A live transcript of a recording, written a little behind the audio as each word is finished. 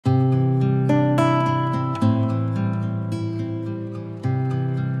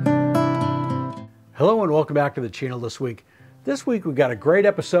Hello and welcome back to the channel this week. This week we've got a great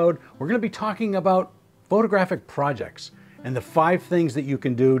episode. We're going to be talking about photographic projects and the 5 things that you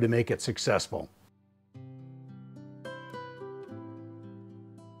can do to make it successful.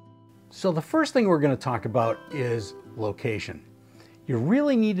 So the first thing we're going to talk about is location. You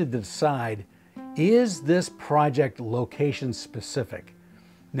really need to decide, is this project location specific?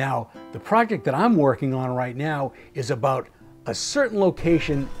 Now, the project that I'm working on right now is about a certain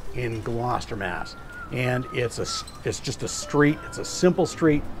location in Gloucester, Mass. And it's just a street. It's a simple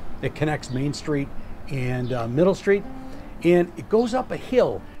street that connects Main Street and Middle Street. And it goes up a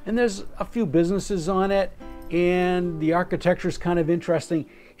hill. And there's a few businesses on it. And the architecture is kind of interesting.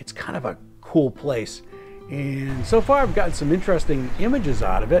 It's kind of a cool place. And so far I've gotten some interesting images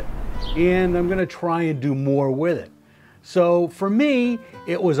out of it. And I'm going to try and do more with it. So for me,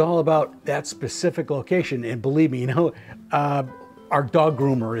 it was all about that specific location. And believe me, our dog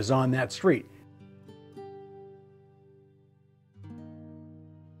groomer is on that street.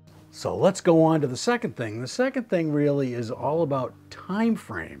 So let's go on to the second thing. The second thing really is all about time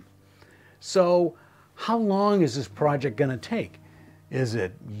frame. So how long is this project going to take? Is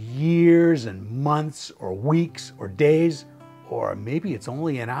it years and months or weeks or days, or maybe it's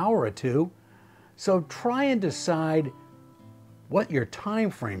only an hour or two? So try and decide what your time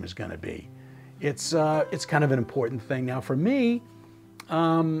frame is going to be. It's kind of an important thing. Now for me,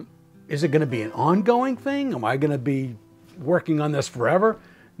 is it going to be an ongoing thing? Am I going to be working on this forever?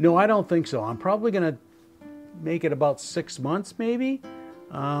 No, I don't think so. I'm probably going to make it about 6 months maybe,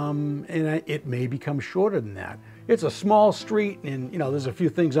 and it may become shorter than that. It's a small street, and there's a few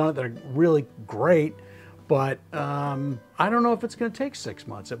things on it that are really great, but I don't know if it's going to take 6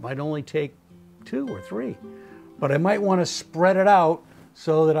 months. It might only take 2 or 3, but I might want to spread it out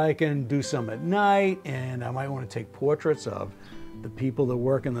so that I can do some at night, and I might want to take portraits of the people that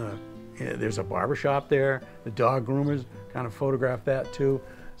work in there's a barber shop there, the dog groomers, kind of photograph that too.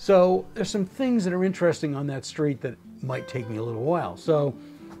 So there's some things that are interesting on that street that might take me a little while. So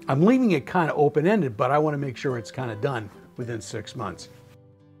I'm leaving it kind of open-ended, but I want to make sure it's kind of done within 6 months.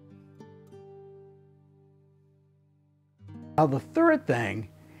 Now the third thing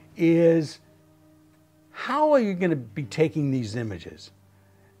is, how are you going to be taking these images?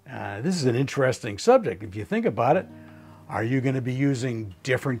 This is an interesting subject if you think about it. Are you going to be using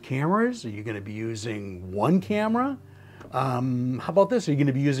different cameras? Are you going to be using one camera? How about this? Are you going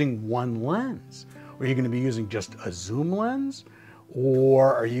to be using one lens? Or are you going to be using just a zoom lens?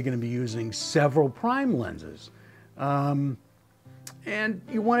 Or are you going to be using several prime lenses? And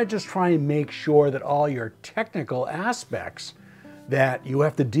you want to just try and make sure that all your technical aspects that you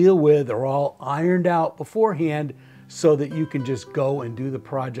have to deal with are all ironed out beforehand, so that you can just go and do the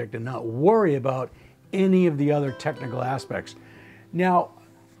project and not worry about any of the other technical aspects. Now,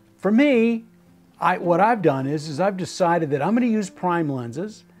 for me, what I've done is I've decided that I'm going to use prime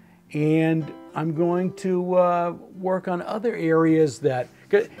lenses, and I'm going to work on other areas that,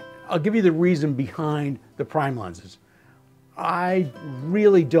 I'll give you the reason behind the prime lenses. I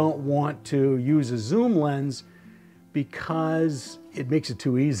really don't want to use a zoom lens because it makes it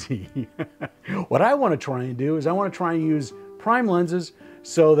too easy. What I want to try and do is I want to try and use prime lenses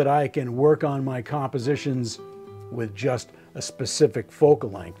so that I can work on my compositions with just a specific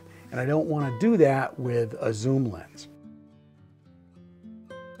focal length. And I don't want to do that with a zoom lens.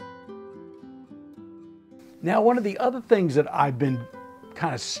 Now, one of the other things that I've been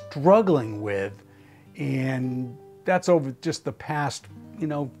kind of struggling with, and that's over just the past,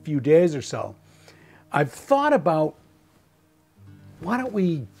 few days or so, I've thought about, why don't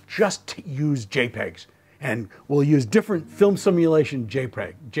we just use JPEGs, and we'll use different film simulation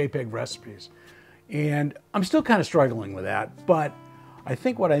JPEG recipes. And I'm still kind of struggling with that, but I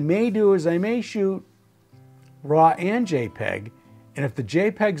think what I may do is I may shoot RAW and JPEG, and if the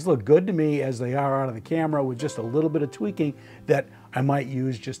JPEGs look good to me as they are out of the camera with just a little bit of tweaking, that I might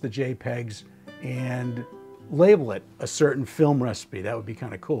use just the JPEGs and label it a certain film recipe. That would be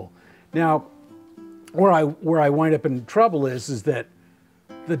kind of cool. Now, where I wind up in trouble is that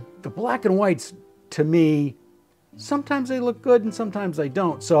the black and whites, to me, sometimes they look good and sometimes they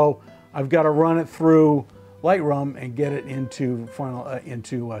don't. So I've got to run it through Lightroom and get it into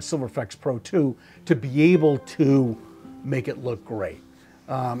Silver Effects Pro 2 to be able to make it look great.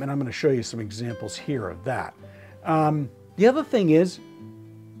 And I'm going to show you some examples here of that. The other thing is,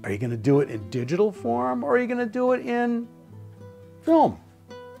 are you going to do it in digital form or are you going to do it in film?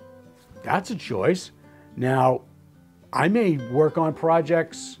 That's a choice. Now, I may work on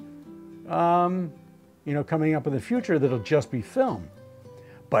projects, coming up in the future that'll just be film.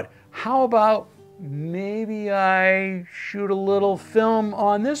 But how about maybe I shoot a little film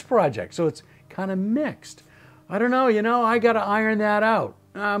on this project? So it's kind of mixed. I don't know, I got to iron that out.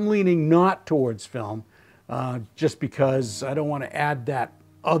 I'm leaning not towards film just because I don't want to add that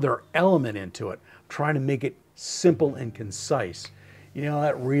other element into it. I'm trying to make it simple and concise.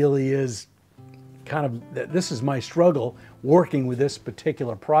 That really is kind of, this is my struggle working with this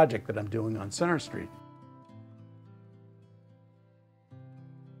particular project that I'm doing on Center Street.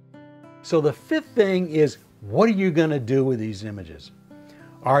 So the fifth thing is, what are you going to do with these images?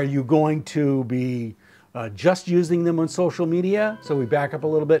 Are you going to be just using them on social media? So we back up a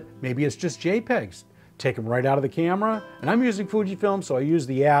little bit. Maybe it's just JPEGs. Take them right out of the camera. And I'm using Fujifilm, so I use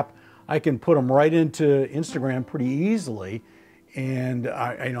the app. I can put them right into Instagram pretty easily. And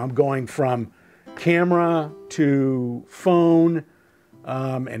I'm going from camera to phone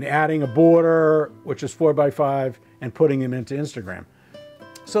and adding a border, which is 4x5, and putting them into Instagram.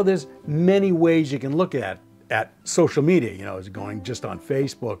 So there's many ways you can look at social media. Is it going just on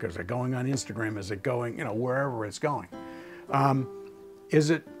Facebook? Is it going on Instagram? Is it going, wherever it's going? Is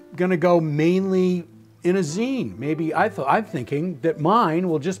it going to go mainly in a zine? Maybe I'm thinking that mine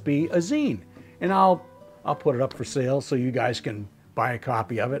will just be a zine, and I'll put it up for sale so you guys can buy a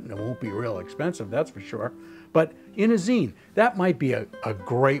copy of it, and it won't be real expensive, that's for sure. But in a zine, that might be a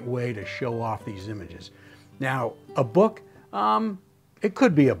great way to show off these images. Now, a book, it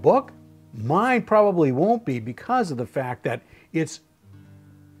could be a book. Mine probably won't be because of the fact that it's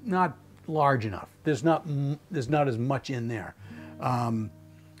not large enough. There's not as much in there.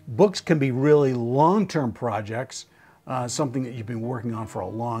 Books can be really long-term projects, something that you've been working on for a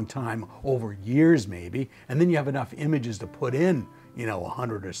long time, over years maybe, and then you have enough images to put in,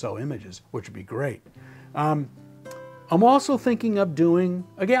 100 or so images, which would be great. I'm also thinking of doing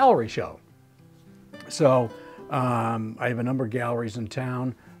a gallery show. So I have a number of galleries in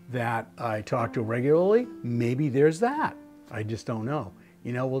town that I talk to regularly. Maybe there's that. I just don't know.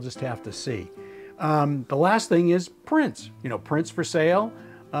 We'll just have to see. The last thing is prints. Prints for sale.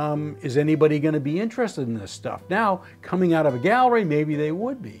 Is anybody going to be interested in this stuff? Now, coming out of a gallery, maybe they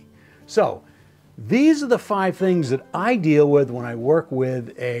would be. So these are the 5 things that I deal with when I work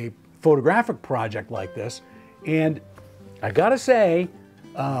with a photographic project like this. And I gotta say,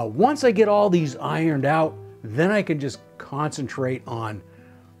 once I get all these ironed out, then I can just concentrate on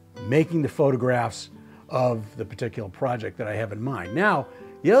making the photographs of the particular project that I have in mind. Now,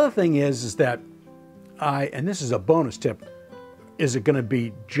 the other thing is that and this is a bonus tip, is it going to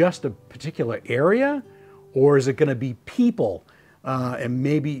be just a particular area, or is it going to be people, and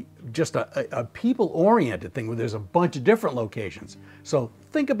maybe just a people-oriented thing where there's a bunch of different locations? So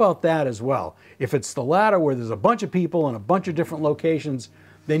think about that as well. If it's the latter, where there's a bunch of people and a bunch of different locations,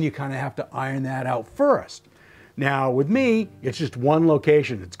 then you kind of have to iron that out first. Now with me, it's just one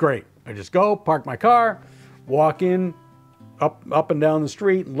location. It's great. I just go, park my car, walk in, up and down the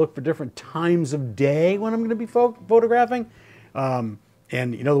street, and look for different times of day when I'm going to be photographing. And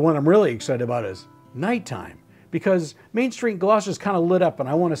the one I'm really excited about is nighttime, because Main Street in Gloucester is kind of lit up, and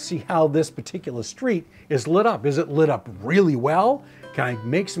I want to see how this particular street is lit up. Is it lit up really well? Can I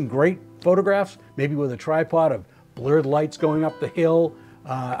make some great photographs, maybe with a tripod of blurred lights going up the hill?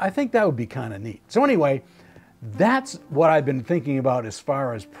 I think that would be kind of neat. So anyway, that's what I've been thinking about as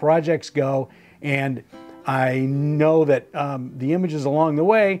far as projects go. And I know that the images along the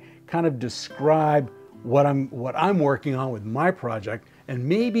way kind of describe what I'm working on with my project, and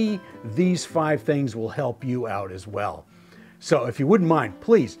maybe these 5 things will help you out as well. So if you wouldn't mind,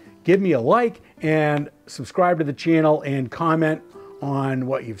 please give me a like and subscribe to the channel and comment on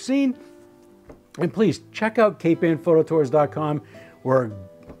what you've seen. And please check out capeannphototours.com. We're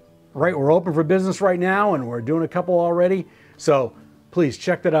open for business right now, and we're doing a couple already. So please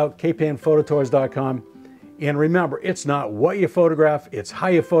check that out, capeannphototours.com. And remember, it's not what you photograph, it's how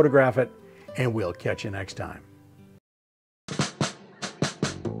you photograph it, and we'll catch you next time.